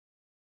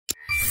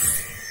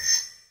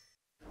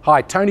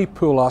Hi, Tony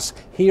Poulos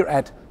here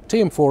at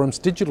TM Forum's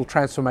Digital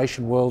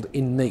Transformation World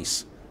in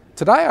Nice.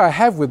 Today I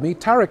have with me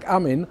Tareq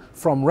Amin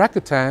from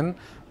Rakuten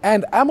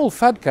and Amol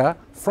Phadke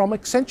from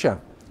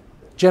Accenture.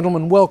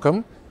 Gentlemen,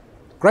 welcome.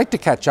 Great to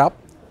catch up.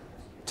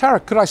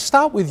 Tareq, could I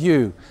start with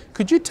you?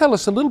 Could you tell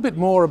us a little bit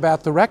more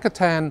about the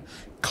Rakuten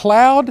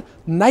Cloud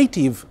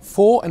Native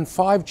 4 and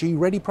 5G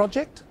Ready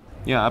project?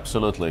 Yeah,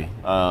 absolutely.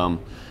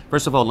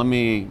 First of all, let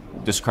me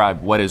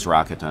describe what is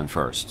Rakuten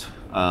first.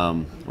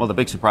 Well, the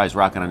big surprise,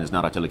 Rakuten is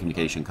not a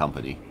telecommunication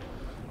company.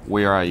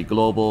 We are a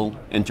global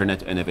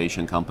internet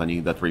innovation company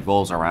that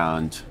revolves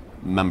around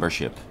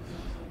membership.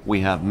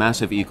 We have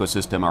massive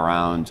ecosystem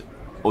around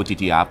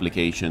OTT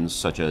applications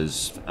such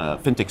as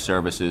fintech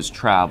services,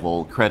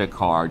 travel, credit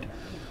card,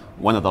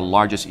 one of the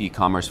largest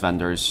e-commerce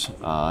vendors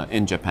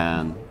in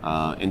Japan.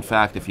 In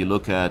fact, if you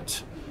look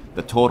at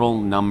the total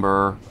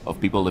number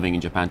of people living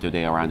in Japan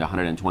today, around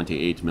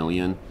 128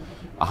 million,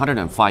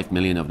 105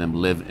 million of them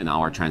live in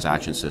our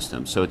transaction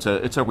system. So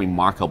it's a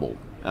remarkable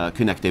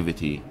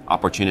connectivity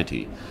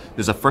opportunity.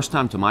 This is the first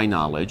time to my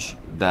knowledge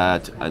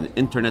that an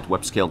internet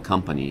web scale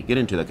company get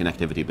into the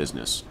connectivity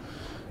business.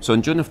 So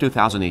in June of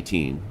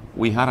 2018,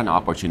 we had an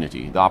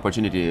opportunity. The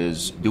opportunity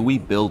is, do we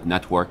build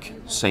network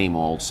same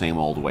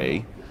old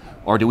way?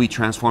 Or do we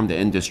transform the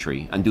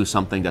industry and do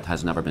something that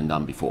has never been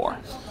done before?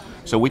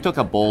 So we took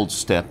a bold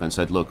step and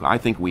said, look, I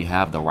think we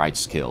have the right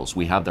skills,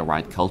 we have the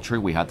right culture,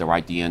 we have the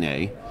right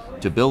DNA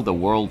to build the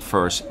world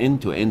first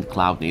end-to-end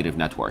cloud native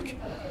network.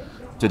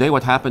 Today,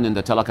 what happened in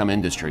the telecom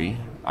industry,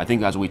 I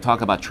think as we talk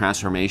about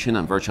transformation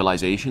and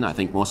virtualization, I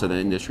think most of the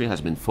industry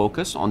has been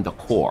focused on the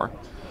core.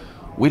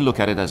 We look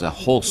at it as a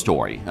whole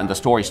story, and the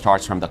story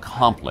starts from the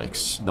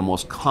complex. The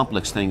most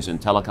complex things in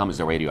telecom is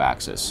the radio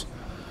access.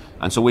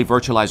 And so we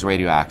virtualized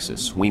radio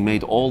access. We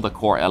made all the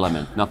core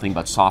element, nothing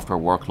but software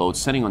workloads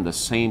sitting on the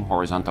same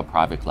horizontal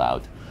private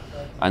cloud.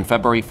 On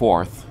February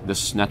 4th,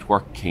 this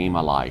network came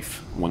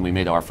alive when we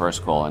made our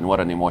first call, and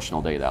what an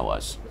emotional day that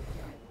was.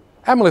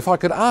 Amol, if I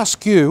could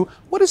ask you,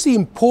 what is the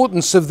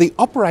importance of the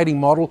operating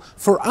model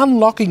for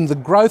unlocking the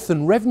growth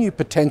and revenue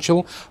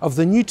potential of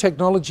the new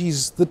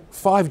technologies that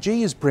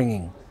 5G is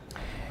bringing?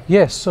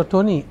 Yes, so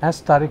Tony, as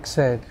Tareq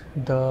said,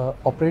 the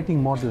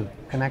operating model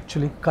and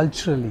actually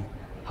culturally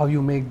how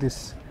you make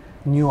this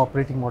new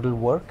operating model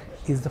work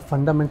is the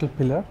fundamental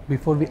pillar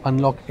before we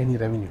unlock any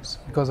revenues.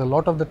 Because a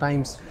lot of the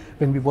times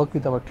when we work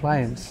with our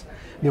clients,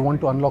 they want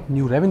to unlock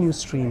new revenue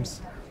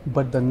streams,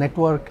 but the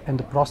network and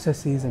the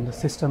processes and the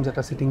systems that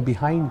are sitting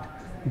behind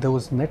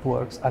those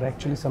networks are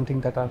actually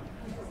something that are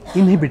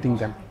inhibiting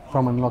them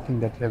from unlocking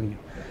that revenue.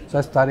 So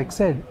as Tareq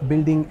said,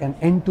 building an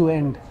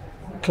end-to-end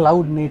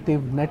cloud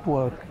native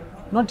network,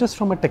 not just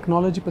from a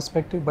technology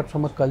perspective, but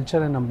from a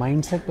culture and a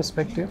mindset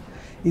perspective,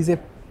 is a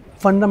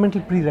fundamental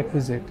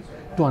prerequisite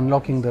to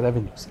unlocking the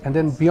revenues. And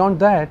then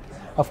beyond that,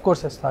 of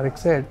course, as Tareq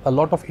said, a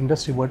lot of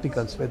industry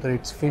verticals, whether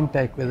it's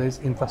fintech, whether it's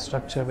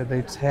infrastructure, whether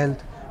it's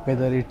health,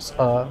 whether it's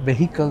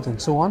vehicles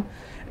and so on,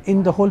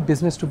 in the whole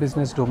business to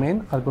business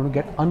domain are going to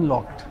get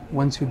unlocked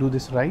once you do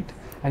this right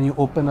and you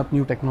open up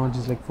new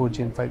technologies like 4G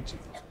and 5G.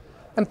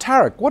 And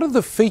Tareq, what are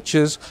the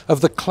features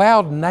of the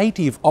cloud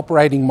native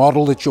operating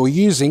model that you're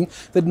using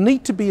that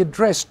need to be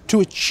addressed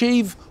to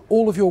achieve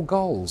all of your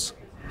goals?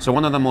 So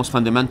one of the most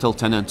fundamental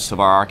tenets of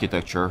our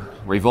architecture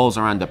revolves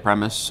around the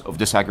premise of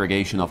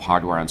disaggregation of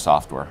hardware and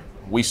software.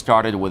 We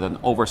started with an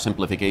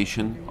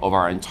oversimplification of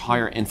our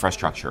entire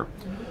infrastructure,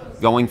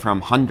 going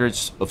from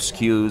hundreds of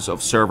SKUs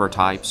of server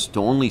types to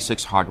only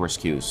 6 hardware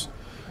SKUs.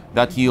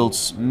 That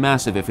yields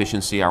massive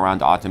efficiency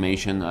around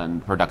automation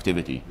and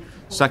productivity.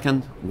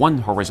 Second, one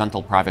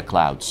horizontal private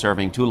cloud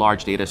serving 2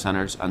 large data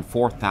centers and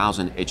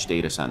 4,000 edge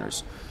data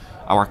centers.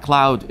 Our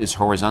cloud is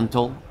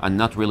horizontal and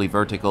not really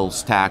vertical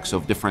stacks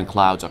of different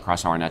clouds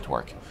across our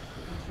network.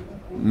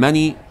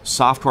 Many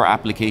software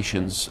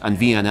applications and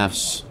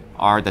VNFs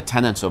are the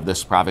tenants of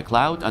this private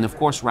cloud, and of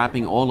course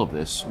wrapping all of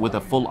this with a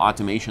full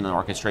automation and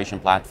orchestration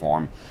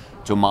platform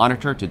to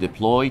monitor, to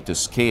deploy, to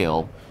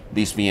scale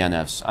these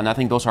VNFs. And I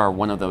think those are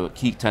one of the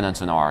key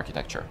tenets in our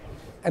architecture.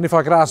 And if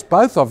I could ask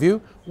both of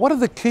you, what are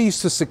the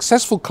keys to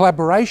successful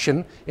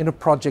collaboration in a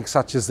project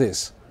such as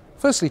this?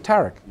 Firstly,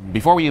 Tareq.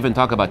 Before we even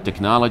talk about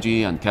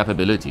technology and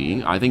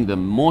capability, I think the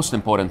most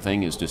important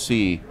thing is to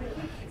see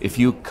if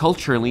you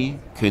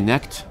culturally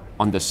connect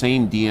on the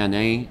same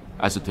DNA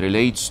as it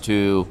relates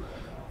to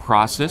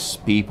process,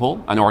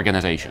 people, and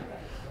organization.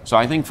 So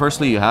I think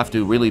firstly you have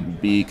to really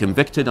be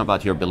convicted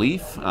about your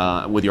belief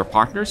with your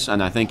partners,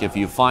 and I think if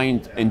you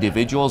find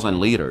individuals and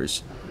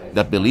leaders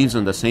that believes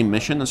in the same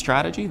mission and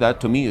strategy,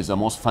 that to me is the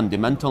most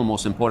fundamental,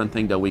 most important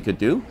thing that we could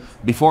do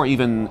before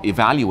even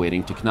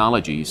evaluating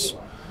technologies.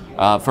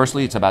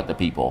 Firstly, it's about the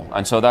people.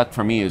 And so that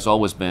for me has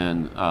always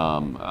been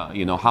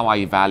how I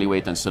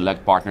evaluate and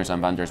select partners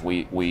and vendors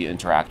we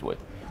interact with.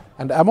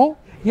 And Amol?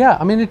 Yeah,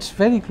 I mean, it's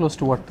very close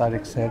to what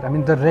Tareq said. I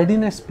mean, the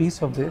readiness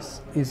piece of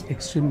this is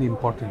extremely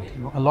important.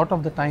 You know, a lot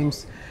of the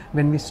times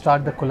when we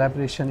start the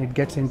collaboration, it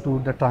gets into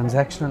the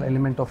transactional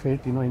element of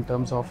it, you know, in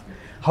terms of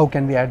how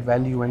can we add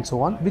value and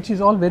so on, which is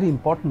all very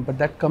important, but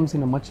that comes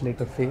in a much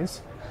later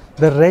phase.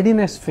 The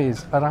readiness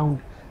phase around,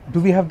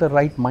 do we have the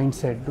right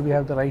mindset? Do we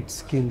have the right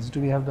skills? Do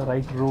we have the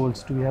right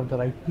roles? Do we have the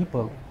right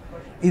people?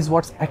 Is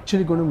what's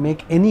actually going to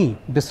make any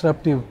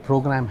disruptive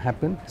program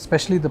happen,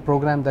 especially the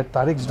program that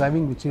Tareq's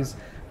driving, which is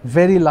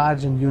very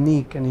large and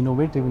unique and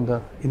innovative in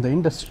the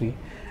industry.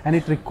 And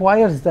it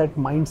requires that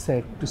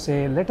mindset to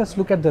say, let us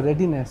look at the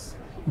readiness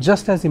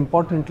just as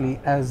importantly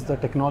as the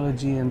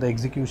technology and the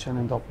execution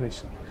and the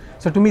operation.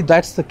 So to me,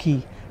 that's the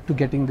key to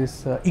getting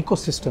this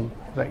ecosystem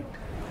right.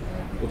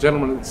 Well,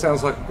 gentlemen, it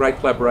sounds like a great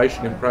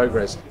collaboration in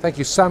progress. Thank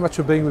you so much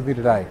for being with me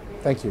today.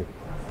 Thank you.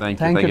 Thank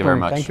you very Tony.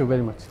 much. Thank you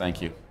very much.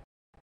 Thank you.